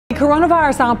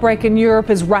coronavirus outbreak in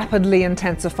Europe is rapidly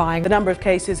intensifying. The number of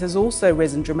cases has also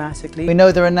risen dramatically. We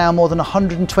know there are now more than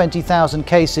 120,000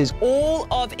 cases. All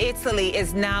of Italy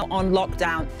is now on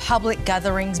lockdown. Public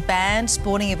gatherings banned,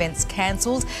 sporting events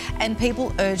cancelled, and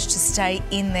people urged to stay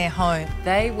in their home.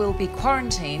 They will be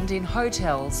quarantined in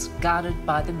hotels guarded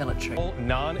by the military. All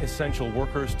non-essential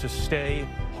workers to stay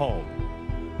home.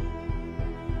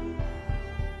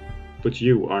 But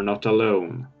you are not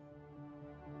alone.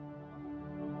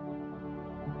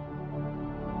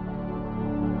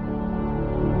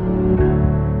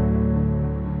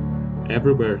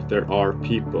 Everywhere there are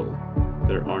people,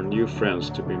 there are new friends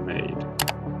to be made.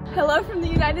 Hello from the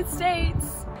United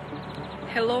States.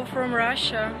 Hello from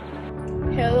Russia.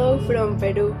 Hello from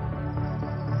Peru.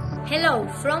 Hello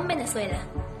from Venezuela.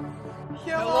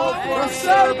 Hello from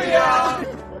Serbia.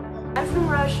 I'm from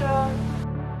Russia.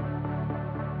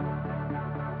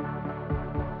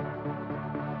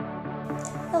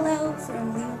 Hello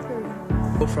from Lima, Peru.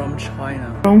 Hello from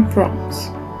China. From France.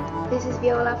 This is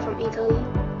Viola from Italy.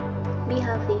 Be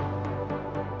healthy.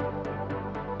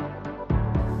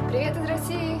 Привет из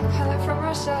России. Hello from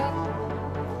Russia.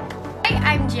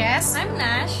 Hi, I'm Jess. I'm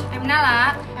Nash. I'm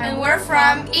Nala. And we're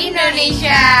from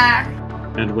Indonesia.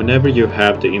 And whenever you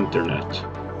have the internet,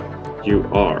 you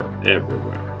are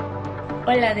everywhere.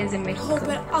 Hola desde Mexico.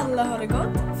 Hoppas alla har det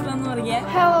gott från Norge.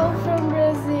 Hello from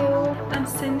Brazil. I'm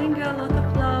sending you a lot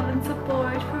of love and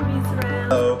support from Israel.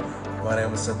 Hello, my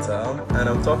name is Satam, and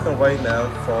I'm talking right now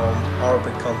from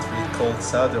Arabic country called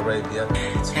Saudi Arabia.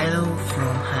 Hello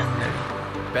from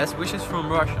Hungary. Best wishes from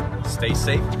Russia. Stay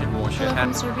safe and wash your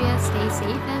hands. Hello from Serbia. Stay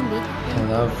safe and be happy.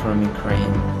 Hello from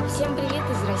Ukraine. Всем привет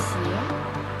из России.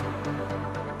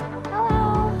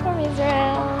 Hello from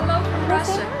Israel. Hello from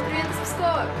Russia. Привет из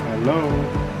Пскова. Hello.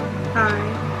 Hi.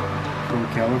 From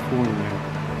California.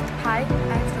 Hi,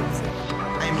 I'm Sophie.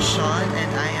 I'm Sean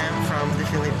and I am from the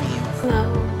Philippines. Hello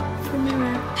from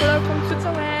Iran. Hello from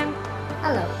Switzerland.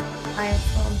 Hello, I am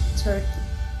from Turkey.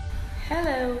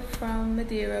 Hello from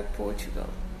Madeira, Portugal.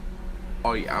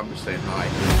 Oh yeah, I'm just saying hi.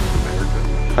 America.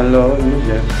 Hello,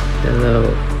 Jess.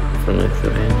 Hello from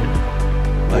Lithuania.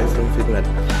 Hi from Finland.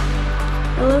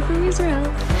 Hello from Israel.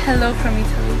 Hello from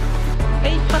Italy.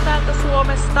 Hej täältä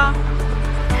Suomesta.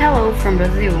 Hello from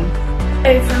Brazil.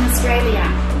 Hello from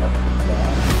Australia.